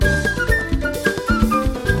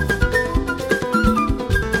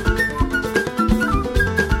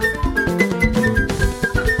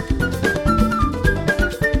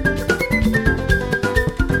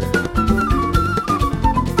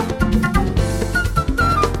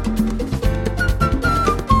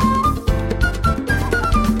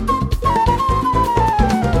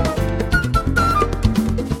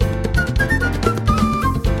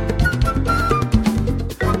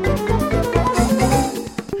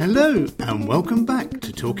Hello and welcome back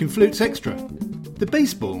to Talking Flutes Extra. The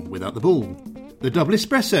baseball without the ball, the double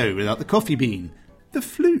espresso without the coffee bean, the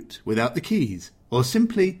flute without the keys, or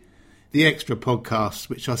simply the extra podcasts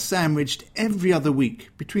which are sandwiched every other week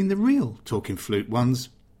between the real Talking Flute ones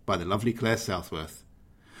by the lovely Claire Southworth.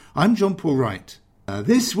 I'm John Paul Wright.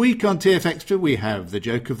 This week on TF Extra we have the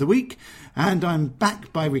joke of the week, and I'm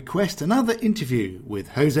back by request another interview with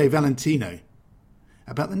José Valentino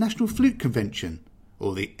about the National Flute Convention,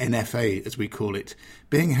 or the NFA as we call it,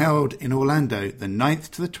 being held in Orlando the 9th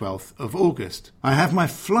to the 12th of August. I have my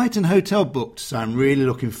flight and hotel booked, so I'm really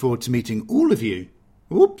looking forward to meeting all of you,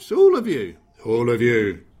 all of you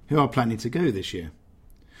who are planning to go this year.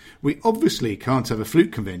 We obviously can't have a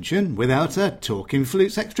flute convention without a Talking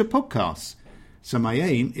Flutes Extra podcast, so my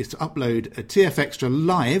aim is to upload a TF Extra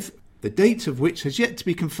live, the date of which has yet to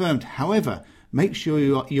be confirmed. However, make sure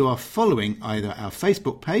you are following either our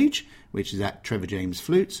Facebook page, which is at Trevor James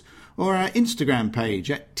Flutes, or our Instagram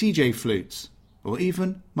page at TJ Flutes, or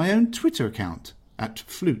even my own Twitter account at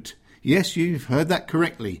Flute. Yes, you've heard that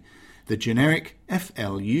correctly. The generic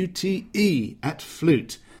FLUTE at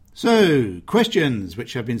Flute. So, questions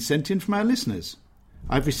which have been sent in from our listeners.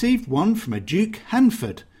 I've received one from a Duke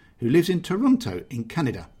Hanford, who lives in Toronto in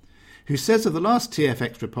Canada, who says of the last TF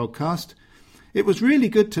Extra podcast, "It was really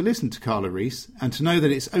good to listen to Carla Reese and to know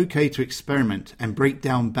that it's okay to experiment and break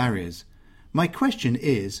down barriers. My question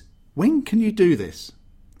is, when can you do this?"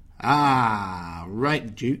 Ah,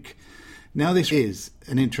 right, Duke. Now this is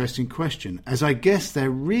an interesting question, as I guess there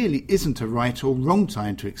really isn't a right or wrong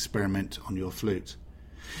time to experiment on your flute.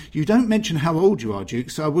 You don't mention how old you are,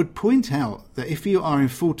 Duke, so I would point out that if you are in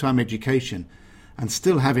full-time education and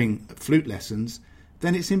still having flute lessons,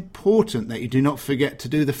 then it's important that you do not forget to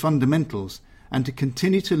do the fundamentals and to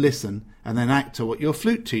continue to listen and then act to what your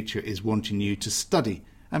flute teacher is wanting you to study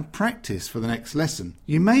and practice for the next lesson.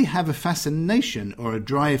 You may have a fascination or a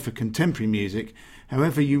drive for contemporary music,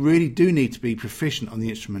 however you really do need to be proficient on the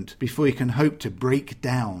instrument before you can hope to break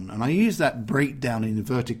down, and I use that break down in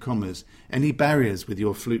inverted commas, any barriers with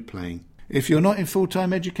your flute playing. If you're not in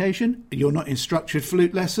full-time education, you're not in structured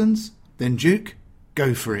flute lessons, then Duke,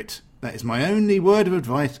 go for it. That is my only word of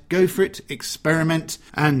advice. Go for it, experiment,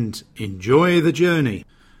 and enjoy the journey.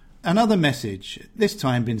 Another message, this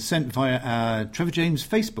time been sent via our Trevor James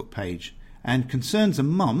Facebook page, and concerns a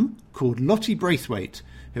mum called Lottie Braithwaite,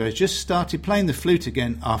 who has just started playing the flute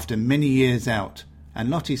again after many years out. And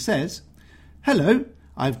Lottie says, "Hello,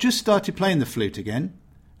 I've just started playing the flute again.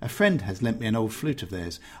 A friend has lent me an old flute of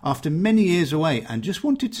theirs after many years away and just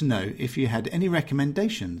wanted to know if you had any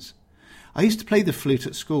recommendations. I used to play the flute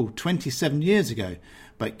at school 27 years ago,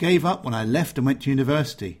 but gave up when I left and went to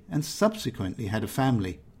university and subsequently had a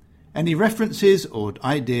family. Any references or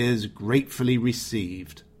ideas gratefully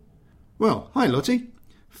received." Well, hi Lottie.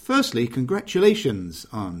 Firstly, congratulations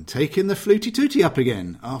on taking the fluty tooty up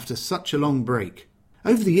again after such a long break.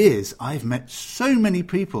 Over the years, I've met so many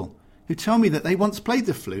people who tell me that they once played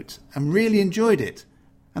the flute and really enjoyed it,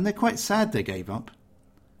 and they're quite sad they gave up.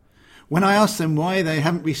 When I ask them why they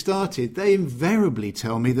haven't restarted, they invariably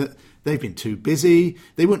tell me that they've been too busy,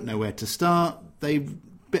 they wouldn't know where to start, they're a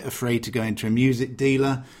bit afraid to go into a music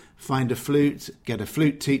dealer, find a flute, get a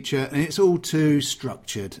flute teacher, and it's all too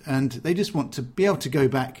structured, and they just want to be able to go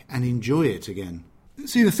back and enjoy it again.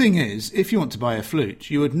 See, the thing is, if you want to buy a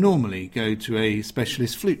flute, you would normally go to a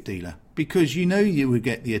specialist flute dealer, because you know you would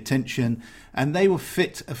get the attention, and they will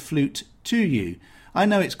fit a flute to you. I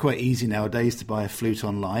know it's quite easy nowadays to buy a flute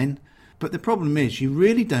online, but the problem is you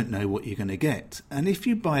really don't know what you're going to get. And if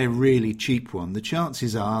you buy a really cheap one, the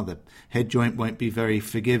chances are the head joint won't be very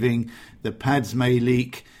forgiving, the pads may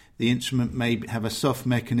leak, the instrument may have a soft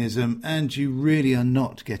mechanism, and you really are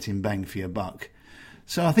not getting bang for your buck.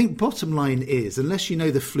 So I think bottom line is, unless you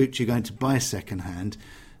know the flute you're going to buy second hand,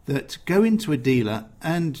 that go into a dealer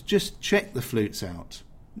and just check the flutes out.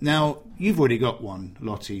 Now, you've already got one,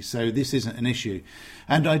 Lottie, so this isn't an issue.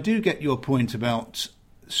 And I do get your point about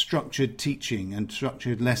structured teaching and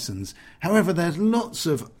structured lessons. However, there's lots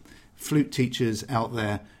of flute teachers out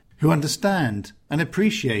there who understand and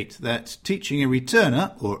appreciate that teaching a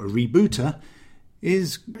returner or a rebooter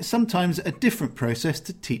is sometimes a different process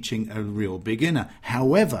to teaching a real beginner.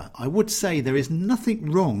 However, I would say there is nothing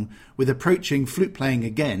wrong with approaching flute playing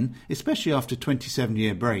again, especially after a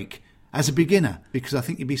 27-year break, as a beginner, because I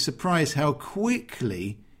think you'd be surprised how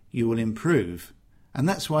quickly you will improve. And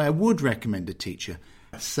that's why I would recommend a teacher.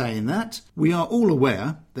 Saying that, we are all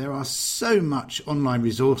aware there are so much online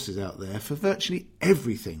resources out there for virtually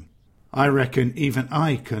everything. I reckon even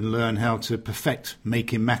I can learn how to perfect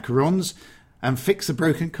making macarons, and fix a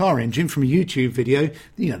broken car engine from a YouTube video.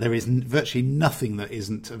 There is virtually nothing that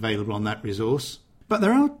isn't available on that resource. But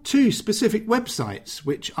there are 2 specific websites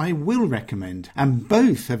which I will recommend, and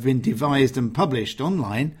both have been devised and published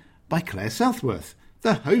online by Claire Southworth,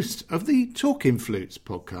 the host of the Talking Flutes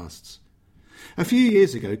podcasts. A few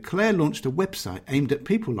years ago, Claire launched a website aimed at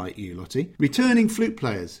people like you, Lottie, returning flute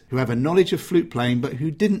players who have a knowledge of flute playing but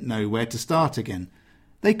who didn't know where to start again.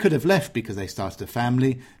 They could have left because they started a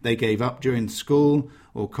family, they gave up during school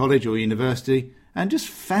or college or university, and just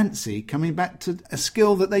fancy coming back to a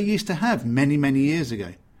skill that they used to have many, many years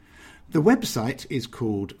ago. The website is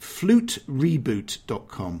called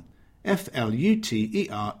flutereboot.com,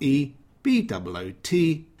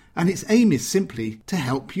 FLUTEREBOOT, and its aim is simply to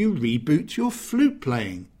help you reboot your flute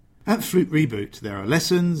playing. At Flute Reboot, there are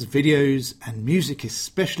lessons, videos, and music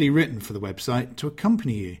especially written for the website to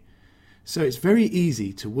accompany you. So it's very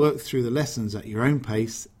easy to work through the lessons at your own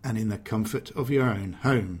pace and in the comfort of your own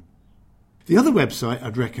home. The other website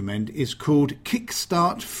I'd recommend is called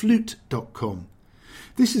kickstartflute.com.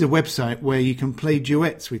 This is a website where you can play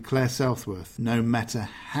duets with Claire Southworth, no matter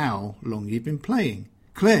how long you've been playing.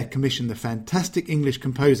 Claire commissioned the fantastic English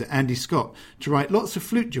composer Andy Scott to write lots of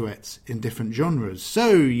flute duets in different genres,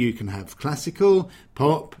 so you can have classical,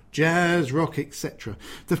 pop, jazz, rock, etc.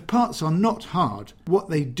 The parts are not hard. What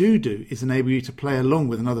they do is enable you to play along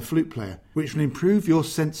with another flute player, which will improve your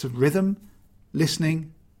sense of rhythm,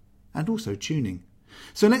 listening, and also tuning.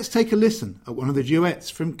 So let's take a listen at one of the duets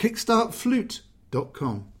from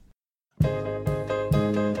kickstartflute.com.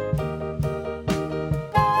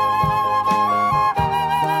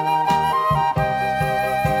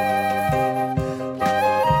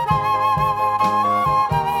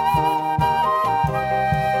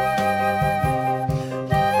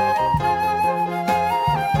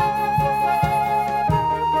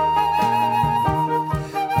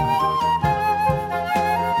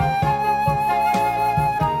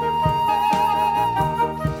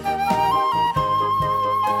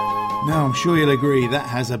 Now, I'm sure you'll agree that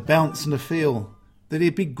has a bounce and a feel, that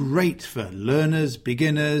it'd be great for learners,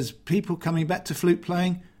 beginners, people coming back to flute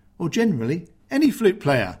playing, or generally any flute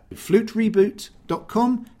player.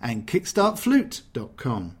 Flutereboot.com and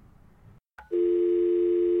kickstartflute.com.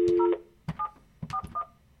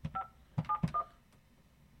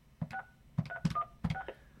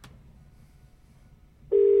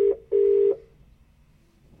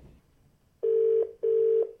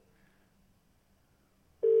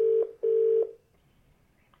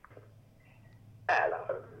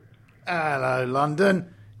 Hello,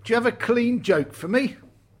 London. Do you have a clean joke for me?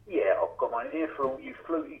 Yeah, I've got one here for all you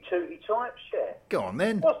fluty tooty types, yeah. Go on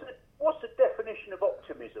then. What's the definition of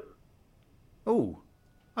optimism? Oh,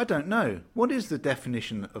 I don't know. What is the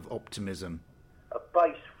definition of optimism? A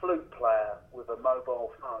bass flute player with a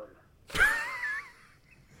mobile phone.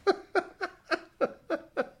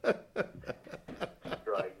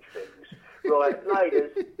 Strange things. Right,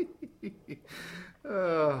 ladies.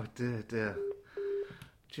 Oh, dear.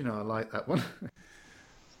 Do you know, I like that one.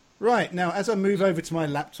 Right, now, as I move over to my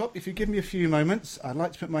laptop, if you give me a few moments, I'd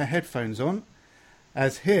like to put my headphones on,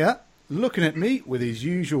 as here, looking at me with his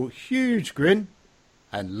usual huge grin,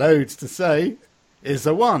 and loads to say, is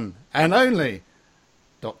the one and only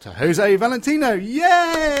Dr. José Valentino.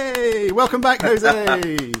 Yay! Welcome back,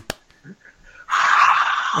 Jose.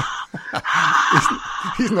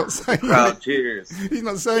 he's not saying anything. Cheers. He's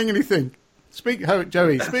not saying anything. Speak,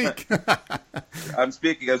 Joey, speak. I'm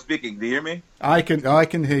speaking. Do you hear me? I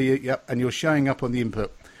can hear you, yep, and you're showing up on the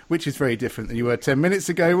input, which is very different than you were 10 minutes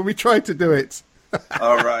ago when we tried to do it.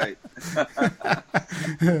 All right.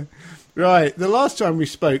 Right, the last time we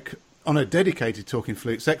spoke on a dedicated Talking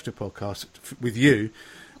Flutes Extra podcast with you,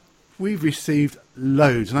 we've received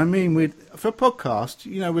loads. And I mean, for a podcast,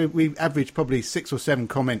 we average probably 6 or 7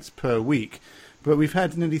 comments per week, but we've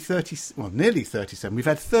had nearly 37. We've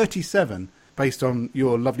had 37 based on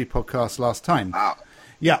your lovely podcast last time. Wow.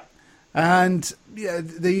 Yeah. And yeah,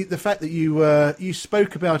 the fact that you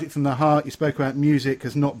spoke about it from the heart, you spoke about music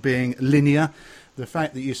as not being linear, the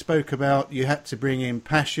fact that you spoke about you had to bring in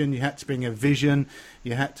passion, you had to bring a vision,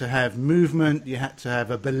 you had to have movement, you had to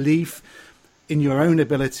have a belief in your own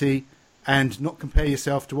ability and not compare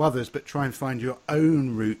yourself to others, but try and find your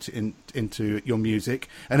own route into your music,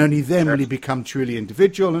 and only then will you become truly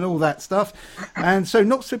individual and all that stuff. And so,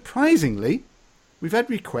 not surprisingly, we've had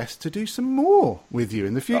requests to do some more with you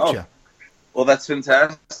in the future. Oh, well, that's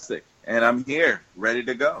fantastic. And I'm here, ready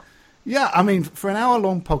to go. Yeah, I mean, for an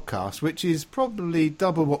hour-long podcast, which is probably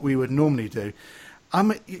double what we would normally do,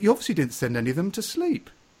 you obviously didn't send any of them to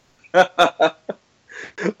sleep.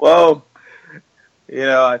 Well,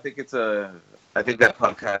 I think it's a I think that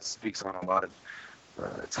podcast speaks on a lot of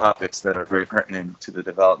topics that are very pertinent to the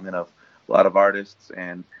development of a lot of artists,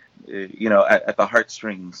 and at the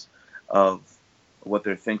heartstrings of what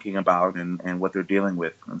they're thinking about and what they're dealing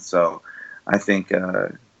with. And so I think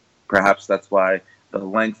perhaps that's why the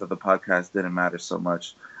length of the podcast didn't matter so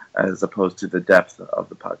much as opposed to the depth of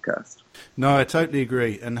the podcast. No, I totally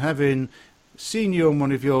agree. And having seen you on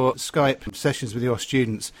one of your Skype sessions with your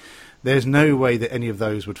students, there's no way that any of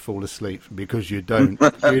those would fall asleep, because you don't.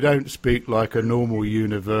 You don't speak like a normal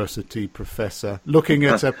university professor looking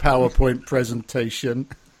at a PowerPoint presentation.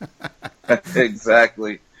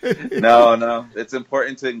 Exactly. No. It's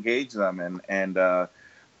important to engage them. And I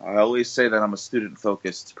always say that I'm a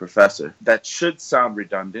student-focused professor. That should sound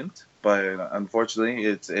redundant, but unfortunately,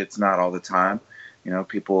 it's not all the time.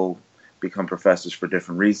 People become professors for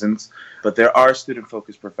different reasons. But there are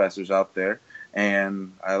student-focused professors out there,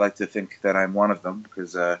 and I like to think that I'm one of them,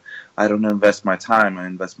 because I don't invest my time, I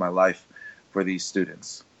invest my life for these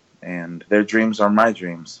students. And their dreams are my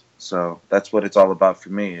dreams. So that's what it's all about for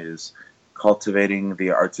me, is cultivating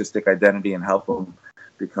the artistic identity and help them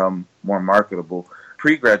become more marketable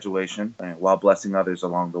pre-graduation, and while blessing others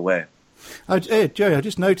along the way. Joey, I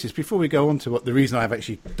just noticed, before we go on to what the reason I've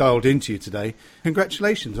actually dialed into you today,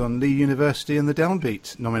 congratulations on Lee University and the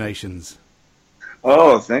Downbeat nominations.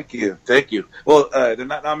 Oh, thank you. Well, they're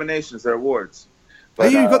not nominations, they're awards.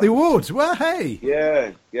 But, you got the awards. Well, hey.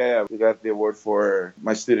 Yeah. We got the award for,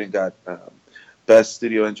 my student got Best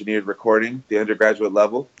Studio Engineered Recording, the undergraduate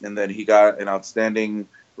level, and then he got an Outstanding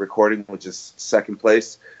Recording, which is second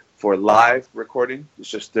place, for live recording. It's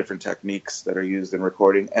just different techniques that are used in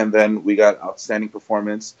recording. And then we got Outstanding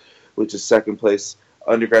Performance, which is second place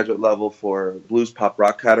undergraduate level for blues pop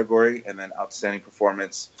rock category, and then Outstanding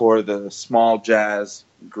Performance for the small jazz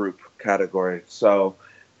group category. So,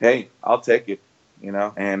 hey, I'll take it,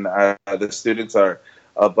 and the students are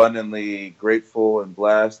abundantly grateful and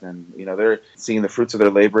blessed, and they're seeing the fruits of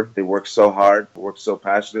their labor. They work so hard, work so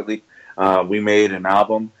passionately. We made an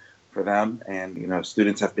album for them, and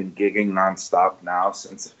students have been gigging nonstop now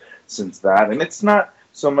since that. And it's not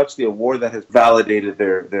so much the award that has validated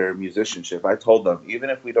their musicianship. I told them, even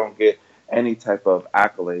if we don't get any type of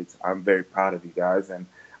accolades, I'm very proud of you guys. And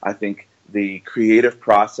I think the creative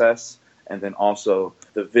process, and then also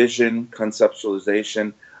the vision,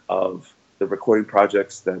 conceptualization of the recording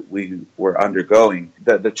projects that we were undergoing,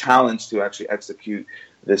 the challenge to actually execute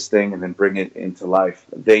this thing and then bring it into life.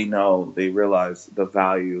 They realize the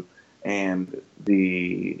value and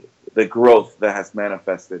the growth that has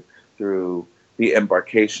manifested through the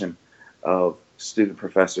embarkation of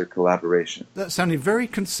student-professor collaboration. That sounded very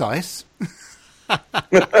concise. But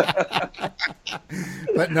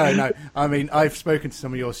no. I mean, I've spoken to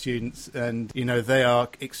some of your students, and, they are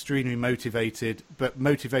extremely motivated, but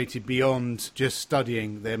motivated beyond just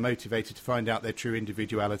studying. They're motivated to find out their true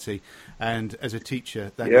individuality. And as a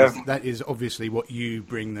teacher, that is obviously what you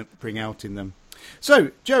bring out in them. So,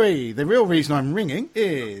 Joey, the real reason I'm ringing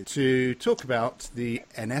is to talk about the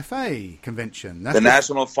NFA convention. The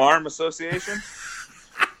National Farm Association?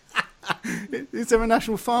 Is there a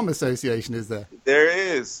National Farm Association, is there? There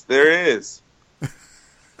is. Have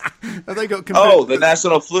they got the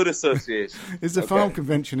National Flute Association. Is the farm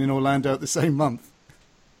convention in Orlando at the same month?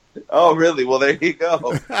 Oh, really? Well, there you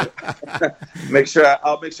go. I'll make sure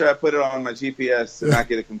I put it on my GPS to not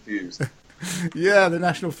get it confused. Yeah, the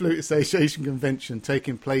National Flute Association convention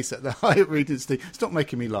taking place at the Hyatt Regency. Stop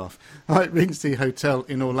making me laugh. Hyatt Regency Hotel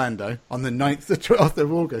in Orlando on the 9th to 12th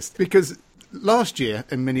of August. Because last year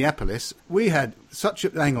in Minneapolis, we had such a...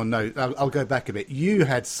 Hang on, no, I'll go back a bit. You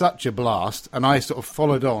had such a blast, and I sort of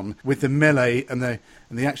followed on with the melee and the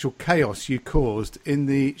actual chaos you caused in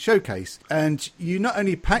the showcase. And you not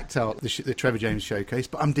only packed out the Trevor James showcase,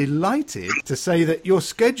 but I'm delighted to say that you're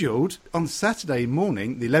scheduled on Saturday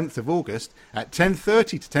morning, the 11th of August, at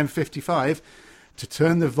 10:30 to 10:55, to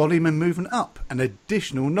turn the volume and movement up an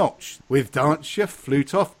additional notch with Dance Your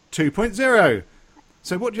Flute Off 2.0.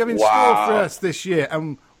 So what do you have in store for us this year?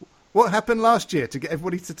 And what happened last year to get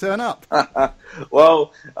everybody to turn up?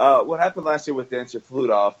 Well, what happened last year with Dance Your Flute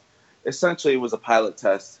Off, essentially it was a pilot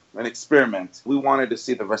test, an experiment. We wanted to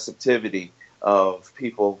see the receptivity of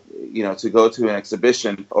people, to go to an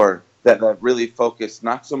exhibition or that really focused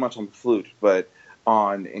not so much on the flute, but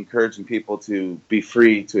on encouraging people to be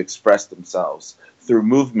free to express themselves through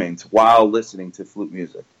movement while listening to flute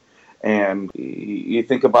music. And you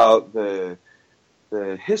think about the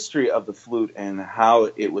history of the flute and how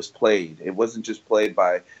it was played. It wasn't just played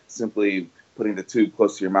by simply putting the tube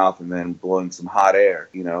close to your mouth and then blowing some hot air.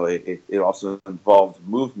 It also involved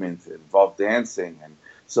movement, it involved dancing. And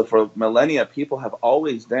so for millennia, people have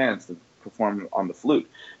always danced perform on the flute.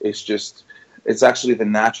 It's actually the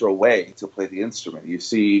natural way to play the instrument. You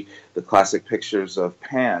see the classic pictures of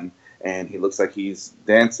Pan, and he looks like he's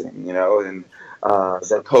dancing, and then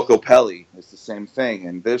Coco Pelli is the same thing.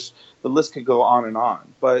 And the list could go on and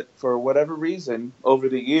on. But for whatever reason, over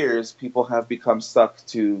the years, people have become stuck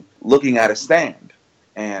to looking at a stand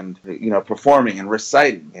and, performing and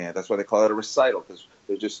reciting. And that's why they call it a recital,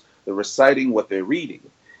 because they're reciting what they're reading.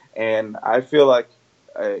 And I feel like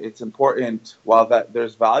it's important, while that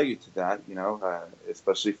there's value to that,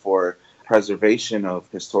 especially for preservation of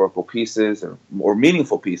historical pieces or more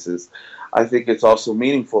meaningful pieces. I think it's also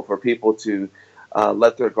meaningful for people to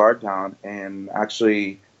let their guard down and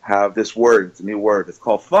actually have this word. It's a new word. It's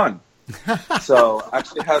called fun. So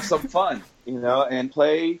actually have some fun, and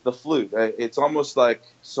play the flute. It's almost like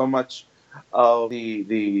so much of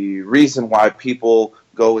the reason why people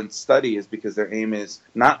go and study is because their aim is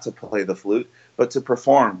not to play the flute, but to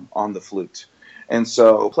perform on the flute. And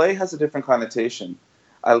so play has a different connotation,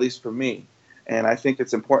 at least for me. And I think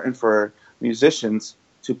it's important for musicians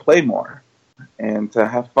to play more and to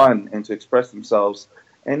have fun and to express themselves,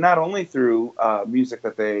 and not only through music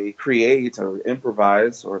that they create or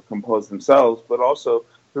improvise or compose themselves, but also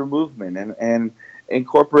through movement and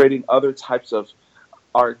incorporating other types of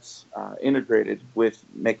arts integrated with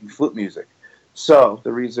making flute music. So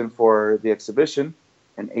the reason for the exhibition,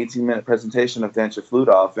 an 18-minute presentation of Dance Your Flute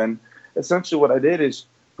Off, and essentially what I did is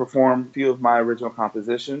perform a few of my original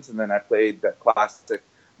compositions, and then I played that classic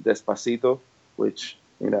Despacito, which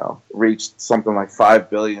reached something like 5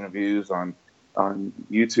 billion views on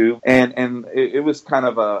YouTube, and it was kind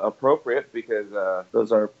of appropriate because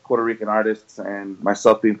those are Puerto Rican artists, and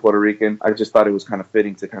myself being Puerto Rican, I just thought it was kind of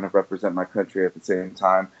fitting to kind of represent my country at the same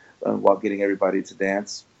time while getting everybody to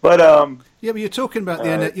dance. But but you're talking about the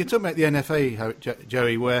NFA,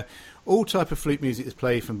 Joey, where all type of flute music is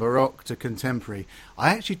played from Baroque to contemporary. I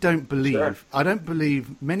actually don't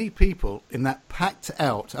believe many people in that packed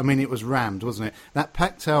out, I mean, it was rammed, wasn't it? That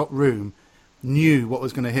packed out room knew what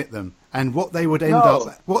was going to hit them and what they would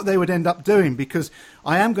end up doing, because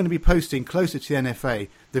I am going to be posting closer to the NFA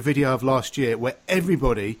the video of last year where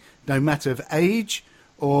everybody, no matter of age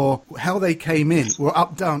or how they came in, were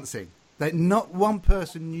up dancing. That not one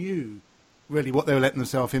person knew really what they were letting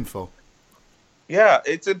themselves in for. Yeah,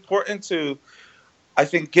 it's important to, I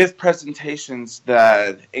think, give presentations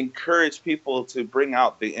that encourage people to bring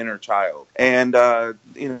out the inner child. And,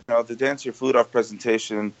 the Dance Your Flute Off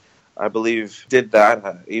presentation, I believe, did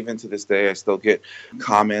that. Even to this day, I still get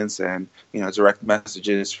comments and, direct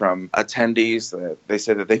messages from attendees that they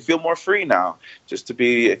say that they feel more free now just to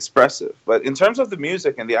be expressive. But in terms of the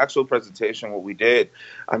music and the actual presentation, what we did,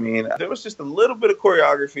 I mean, there was just a little bit of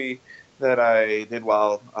choreography that I did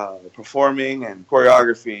while performing, and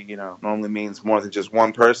choreography, normally means more than just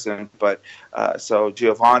one person. But so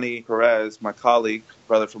Giovanni Perez, my colleague,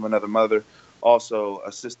 brother from another mother, also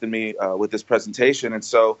assisted me with this presentation. And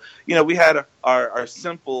so, we had our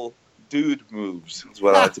simple dude moves, is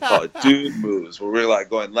what I like to call it, dude moves, where we're like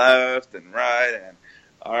going left and right, and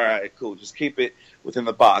all right, cool, just keep it within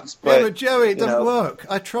the box. But Joey, it doesn't work.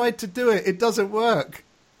 I tried to do it. It doesn't work.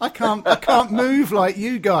 I can't move like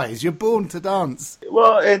you guys. You're born to dance.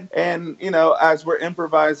 Well, and as we're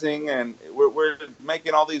improvising and we're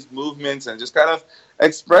making all these movements and just kind of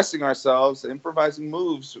expressing ourselves, improvising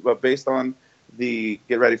moves, but based on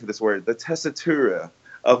get ready for this word, the tessitura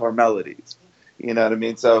of our melodies. You know what I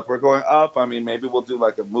mean? So if we're going up, I mean, maybe we'll do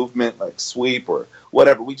like a movement, like sweep or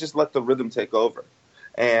whatever. We just let the rhythm take over.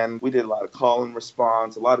 And we did a lot of call and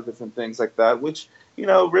response, a lot of different things like that, which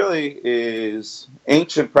really is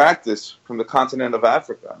ancient practice from the continent of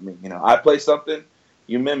Africa. I mean, I play something,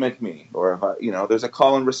 you mimic me, or, there's a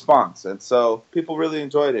call and response. And so people really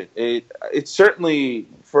enjoyed it. It certainly,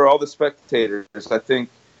 for all the spectators, I think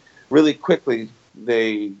really quickly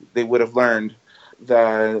they would have learned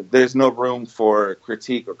that there's no room for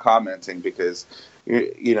critique or commenting, because,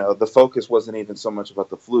 the focus wasn't even so much about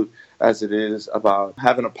the flute as it is about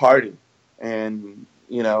having a party and,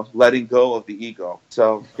 letting go of the ego.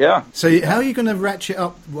 So, yeah. So how are you going to ratchet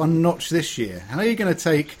up one notch this year? How are you going to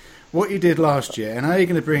take what you did last year and how are you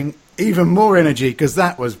going to bring even more energy? Because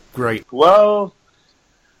that was great. Well,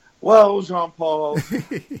 Jean-Paul.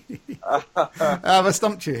 Have I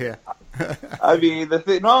stumped you here? I mean,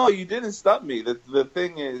 no, you didn't stump me. The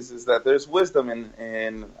thing is that there's wisdom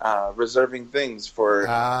in reserving things for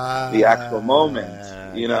the actual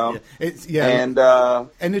moment, It's, and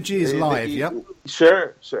energy is live, yep.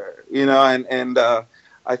 Sure. And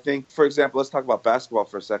I think, for example, let's talk about basketball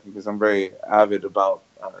for a second, because I'm very avid about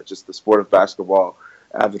just the sport of basketball,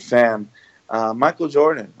 avid fan. Michael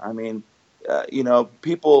Jordan, I mean,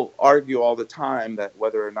 people argue all the time that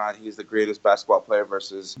whether or not he's the greatest basketball player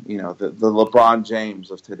versus, the LeBron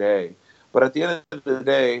James of today. But at the end of the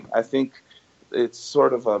day, I think it's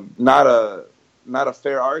sort of not a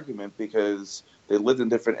fair argument because they lived in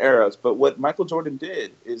different eras. But what Michael Jordan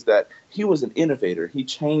did is that he was an innovator. He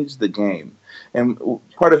changed the game. And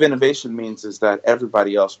part of innovation means is that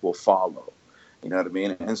everybody else will follow. You know what I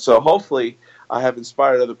mean? And so hopefully I have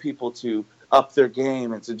inspired other people to up their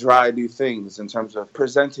game and to try new things in terms of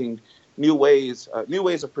presenting new ways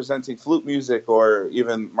of presenting flute music or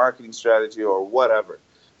even marketing strategy or whatever.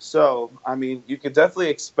 So, I mean, you could definitely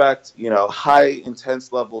expect, high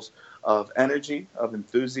intense levels of energy, of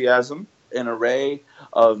enthusiasm, an array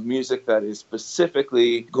of music that is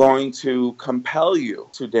specifically going to compel you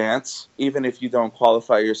to dance, even if you don't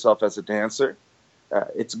qualify yourself as a dancer.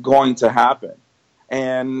 It's going to happen.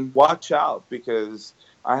 And watch out, because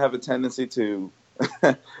I have a tendency to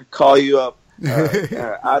call you up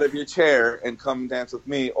out of your chair and come dance with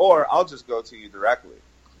me, or I'll just go to you directly.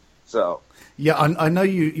 So yeah, I know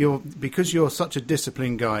you're because you're such a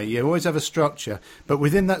disciplined guy. You always have a structure, but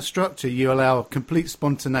within that structure, you allow complete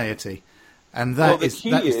spontaneity, and that is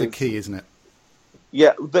the key, isn't it?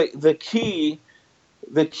 Yeah, the key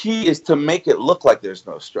is to make it look like there's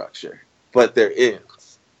no structure, but there is.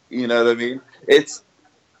 You know what I mean? It's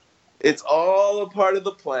all a part of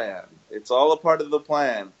the plan. It's all a part of the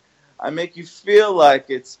plan. I make you feel like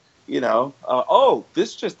it's,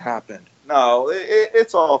 this just happened. No,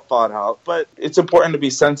 it's all thought out. But it's important to be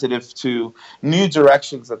sensitive to new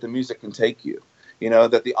directions that the music can take you,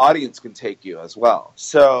 that the audience can take you as well.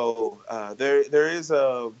 So there is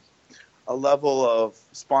a level of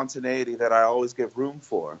spontaneity that I always give room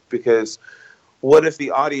for, because what if the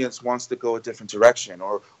audience wants to go a different direction?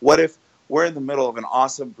 Or what if we're in the middle of an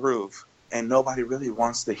awesome groove and nobody really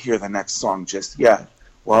wants to hear the next song just yet?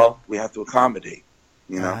 Well, we have to accommodate,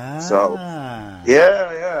 So,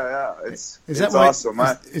 yeah. It's awesome.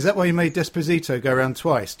 Is that why you made Despacito go around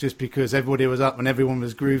twice? Just because everybody was up and everyone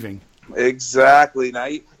was grooving? Exactly. Now,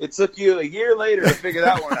 it took you a year later to figure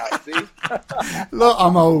that one out, see? Look,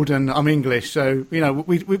 I'm old and I'm English, so,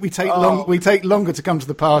 we take longer to come to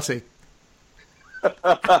the party.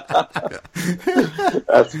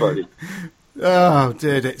 That's funny. Oh,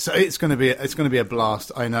 dear. So it's going to be a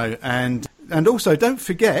blast, I know. And also, don't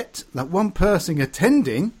forget that one person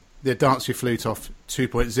attending the Dance Your Flute Off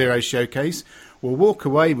 2.0 showcase will walk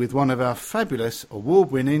away with one of our fabulous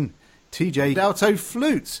award-winning TJ Alto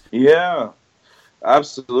flutes. Yeah,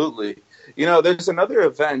 absolutely. There's another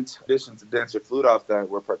event, in addition to Dance Your Flute Off, that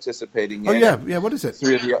we're participating in. Oh, yeah. What is it?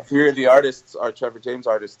 Three of the artists are Trevor James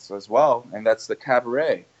artists as well, and that's the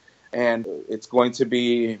Cabaret. And it's going to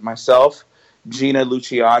be myself, Gina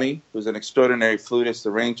Luciani, who's an extraordinary flutist,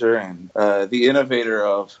 arranger, and the innovator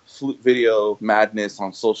of flute video madness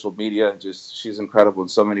on social media. She's incredible in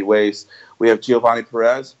so many ways. We have Giovanni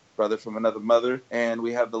Perez, brother from another mother, and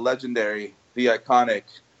we have the legendary, the iconic,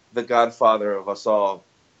 the godfather of us all,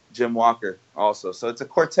 Jim Walker also. So it's a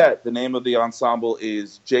quartet. The name of the ensemble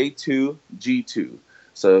is J2G2.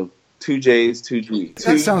 So 2 J's, 2 G's.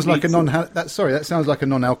 That sounds like that sounds like a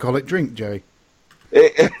non-alcoholic drink, Joey.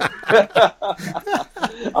 I'll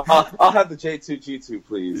have the J2G2,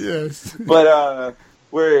 please. Yes. But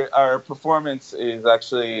our performance is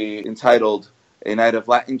actually entitled A Night of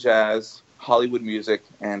Latin Jazz, Hollywood Music,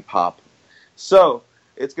 and Pop. So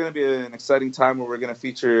it's going to be an exciting time where we're going to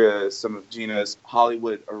feature some of Gina's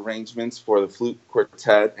Hollywood arrangements for the flute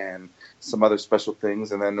quartet and some other special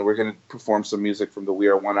things. And then we're going to perform some music from the We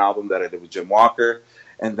Are One album that I did with Jim Walker.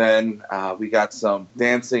 And then we got some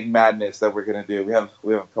dancing madness that we're going to do. We have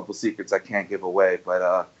a couple secrets I can't give away.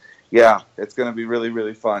 But, it's going to be really,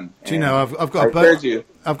 really fun. Do you know, I've got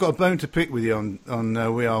a bone to pick with you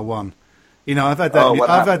on We Are One. I've had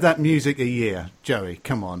that music a year. Joey,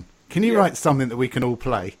 come on. Can you write something that we can all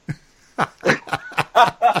play?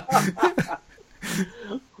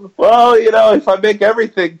 Well, if I make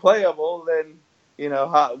everything playable, then,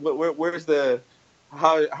 how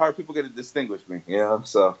are people going to distinguish me?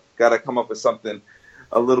 So got to come up with something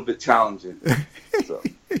a little bit challenging. So,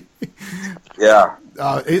 yeah.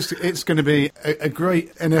 It's going to be a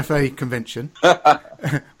great NFA convention.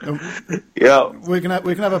 Yeah, we're gonna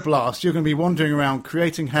have a blast. You're going to be wandering around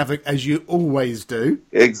creating havoc as you always do.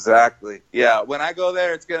 Exactly. Yeah. When I go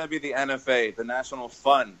there, it's going to be the NFA, the National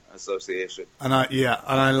Fun Association. And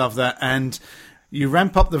I love that. And you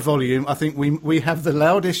ramp up the volume. I think we have the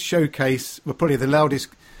loudest showcase. Well, probably the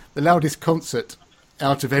loudest concert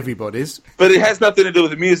out of everybody's. But it has nothing to do with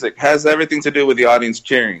the music. It has everything to do with the audience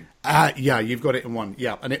cheering. Yeah, you've got it in one.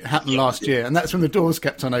 Yeah, and it happened last year. And that's when the doors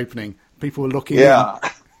kept on opening. People were looking in.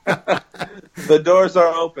 The doors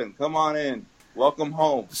are open. Come on in. Welcome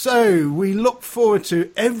home. So we look forward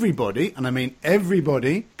to everybody, and I mean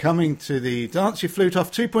everybody, coming to the Dance Your Flute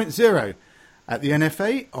Off 2.0 at the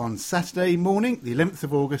NFA on Saturday morning, the 11th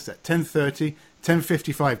of August at 10:30,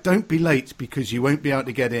 10:55. Don't be late because you won't be able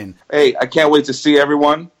to get in. Hey, I can't wait to see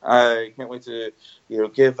everyone. I can't wait to,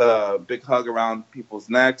 give a big hug around people's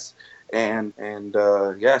necks. And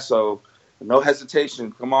so no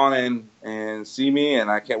hesitation. Come on in and see me, and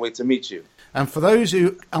I can't wait to meet you. And for those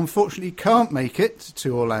who unfortunately can't make it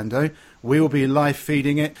to Orlando, we will be live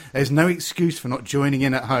feeding it. There's no excuse for not joining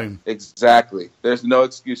in at home. Exactly. There's no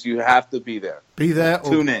excuse. You have to be there. Be there.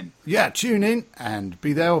 Tune in. Yeah, tune in and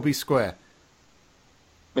be there or be square.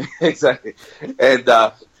 Exactly. And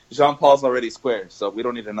Jean-Paul's already square, so we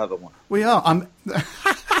don't need another one. We are.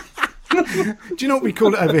 Do you know what we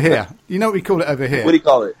call it over here? What do you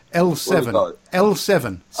call it? L7.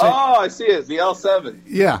 L7. So, I see it. The L7.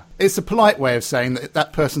 Yeah. It's a polite way of saying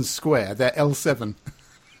that person's square. They're L7.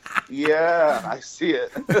 Yeah, I see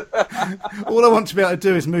it. All I want to be able to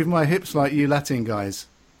do is move my hips like you Latin guys.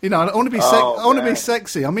 I want to be I want to be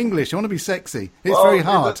sexy. I'm English. I want to be sexy. It's very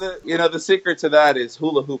hard. The secret to that is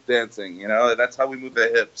hula hoop dancing. That's how we move the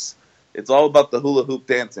hips. It's all about the hula hoop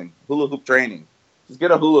dancing, hula hoop training. Just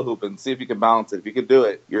get a hula hoop and see if you can balance it. If you can do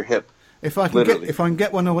it, you're hip. If I can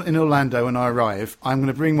get one in Orlando when I arrive, I'm going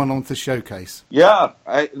to bring one on to showcase. Yeah,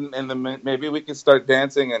 and then maybe we can start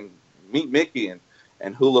dancing and meet Mickey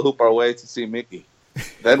and hula hoop our way to see Mickey.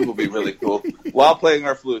 That will be really cool while playing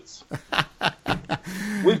our flutes.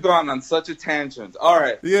 We've gone on such a tangent. All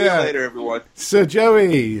right, see you later, everyone. Sir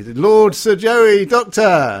Joey, Lord Sir Joey,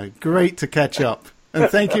 Doctor, great to catch up. And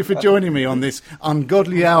thank you for joining me on this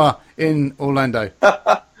ungodly hour in Orlando.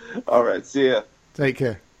 All right, see ya. Take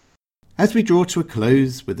care. As we draw to a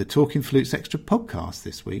close with the Talking Flutes Extra podcast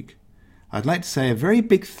this week, I'd like to say a very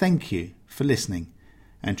big thank you for listening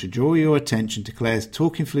and to draw your attention to Claire's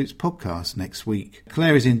Talking Flutes podcast next week.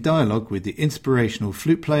 Claire is in dialogue with the inspirational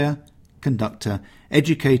flute player, conductor,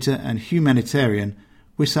 educator and humanitarian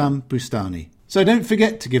Wissam Bustani. So don't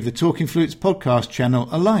forget to give the Talking Flutes podcast channel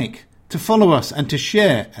a like, to follow us and to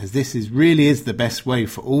share, as this really is the best way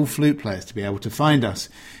for all flute players to be able to find us.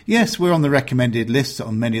 Yes, we're on the recommended lists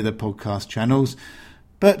on many of the podcast channels,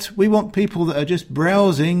 but we want people that are just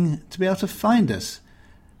browsing to be able to find us.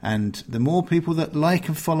 And the more people that like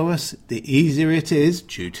and follow us, the easier it is,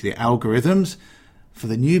 due to the algorithms, for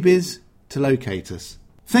the newbies to locate us.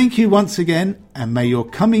 Thank you once again, and may your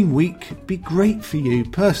coming week be great for you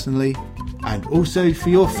personally and also for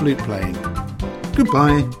your flute playing.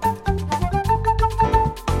 Goodbye.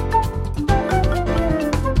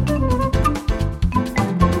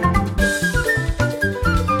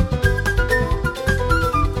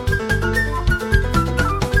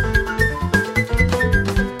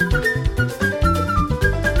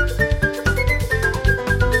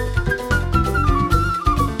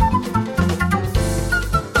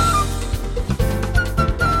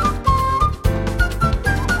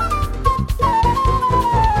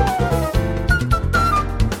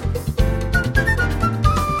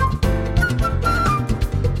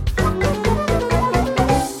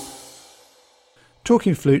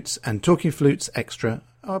 Talking Flutes and Talking Flutes Extra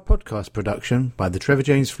are a podcast production by the Trevor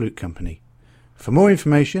James Flute Company. For more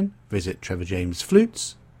information, visit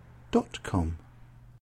trevorjamesflutes.com.